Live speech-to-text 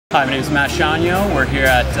Hi, my name is Matt Shagno. We're here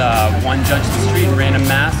at 1 Judson Street in Raynham,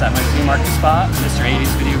 Mass. at my flea market spot, Mr.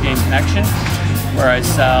 80s Video Game Connection, where I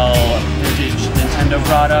sell vintage Nintendo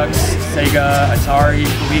products, Sega, Atari,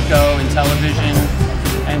 Coleco, and television,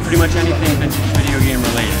 and pretty much anything vintage video game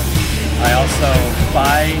related. I also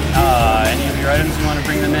buy any of your items. You want to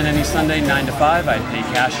bring them in any Sunday, 9 to 5. I pay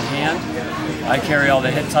cash in hand. I carry all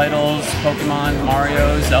the hit titles, Pokemon,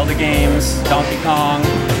 Mario, Zelda games, Donkey Kong.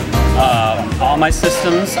 All my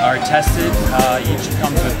systems are tested. Each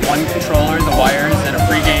comes with one controller, the wires, and a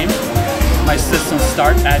free game. My systems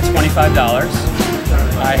start at $25.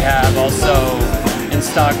 I have also in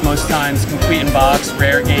stock most times complete in box,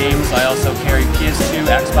 rare games. I also carry PS2,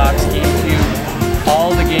 Xbox, GameCube,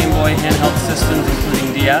 all the Game Boy handheld systems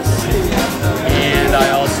including DS. And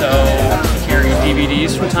I also carry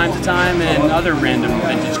DVDs from time to time and other random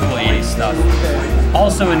vintage cool 80s stuff.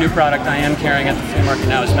 Also a new product I am carrying at the flea market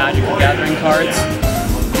now is Magic the Gathering cards.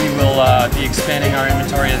 We will be expanding our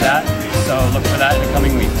inventory of that, so look for that in the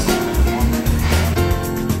coming weeks.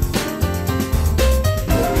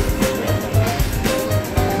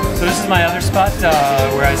 So this is my other spot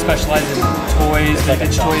where I specialize in toys,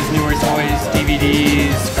 vintage toys, newer toys,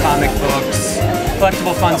 DVDs, comic books,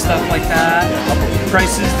 collectible fun stuff like that.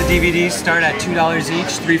 Prices, the DVDs start at $2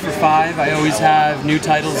 each, 3 for $5. I always have new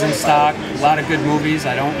titles in stock, a lot of good movies.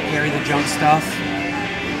 I don't carry the junk stuff.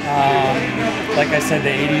 Like I said,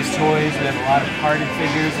 the 80s toys, we have a lot of carded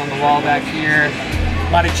figures on the wall back here.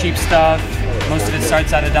 A lot of cheap stuff. Most of it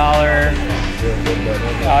starts at $1.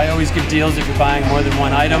 I always give deals if you're buying more than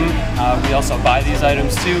one item. We also buy these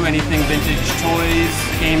items too, anything vintage toys,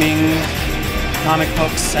 gaming, comic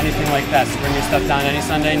books, anything like that. So bring your stuff down any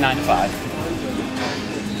Sunday, 9 to 5.